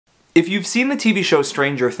If you've seen the TV show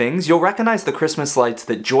Stranger Things, you'll recognize the Christmas lights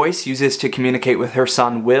that Joyce uses to communicate with her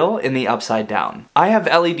son Will in the Upside Down. I have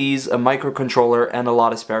LEDs, a microcontroller, and a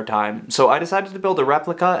lot of spare time, so I decided to build a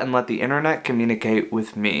replica and let the internet communicate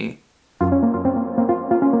with me.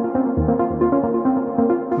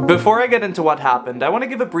 Before I get into what happened, I want to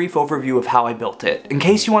give a brief overview of how I built it, in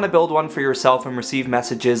case you want to build one for yourself and receive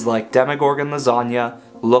messages like Demogorgon Lasagna,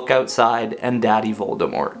 Look Outside, and Daddy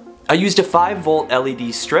Voldemort. I used a 5-volt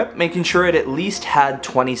LED strip, making sure it at least had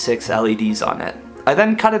 26 LEDs on it. I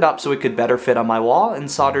then cut it up so it could better fit on my wall and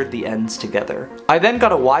soldered the ends together. I then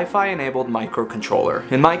got a Wi-Fi enabled microcontroller.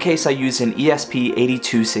 In my case, I used an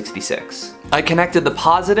ESP8266. I connected the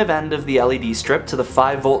positive end of the LED strip to the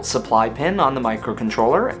 5-volt supply pin on the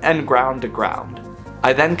microcontroller and ground to ground.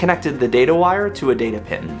 I then connected the data wire to a data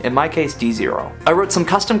pin, in my case D0. I wrote some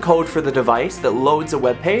custom code for the device that loads a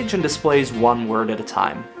web page and displays one word at a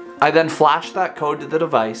time. I then flashed that code to the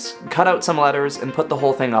device, cut out some letters, and put the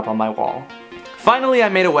whole thing up on my wall. Finally, I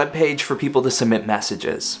made a web page for people to submit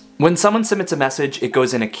messages. When someone submits a message, it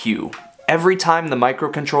goes in a queue. Every time the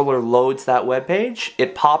microcontroller loads that web page,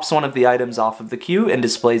 it pops one of the items off of the queue and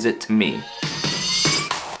displays it to me.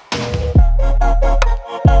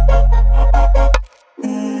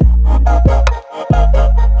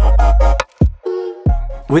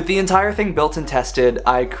 With the entire thing built and tested,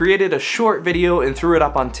 I created a short video and threw it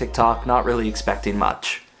up on TikTok, not really expecting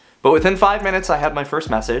much. But within 5 minutes I had my first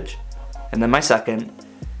message, and then my second,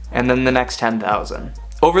 and then the next 10,000.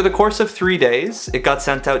 Over the course of 3 days, it got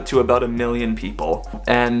sent out to about 1 million people,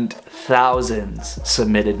 and thousands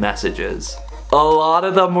submitted messages. A lot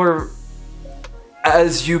of them were,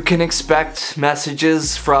 as you can expect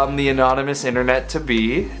messages from the anonymous internet to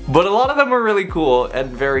be, but a lot of them were really cool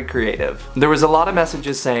and very creative. There was a lot of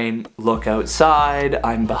messages saying, look outside,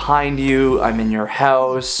 I'm behind you, I'm in your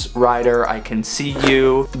house, Ryder, I can see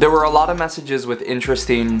you. There were a lot of messages with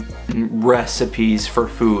interesting recipes for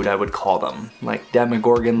food, I would call them, like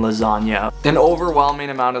Demogorgon Lasagna. An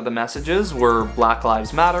overwhelming amount of the messages were Black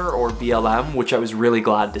Lives Matter or BLM, which I was really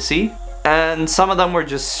glad to see, and some of them were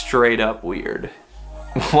just straight up weird.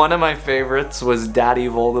 One of my favorites was Daddy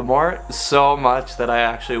Voldemort, so much that I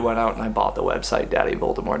actually went out and I bought the website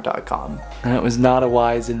daddyvoldemort.com. And it was not a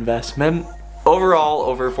wise investment. Overall,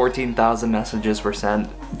 over 14,000 messages were sent.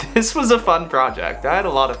 This was a fun project. I had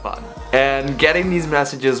a lot of fun. And getting these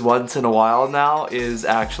messages once in a while now is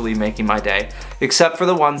actually making my day. Except for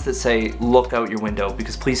the ones that say, look out your window,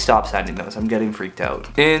 because please stop sending those. I'm getting freaked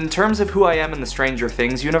out. In terms of who I am in the Stranger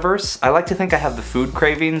Things universe, I like to think I have the food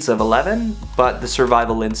cravings of Eleven, but the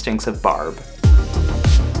survival instincts of Barb.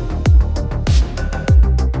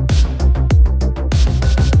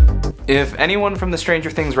 If anyone from the Stranger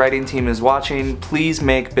Things writing team is watching, please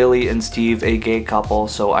make Billy and Steve a gay couple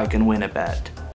so I can win a bet.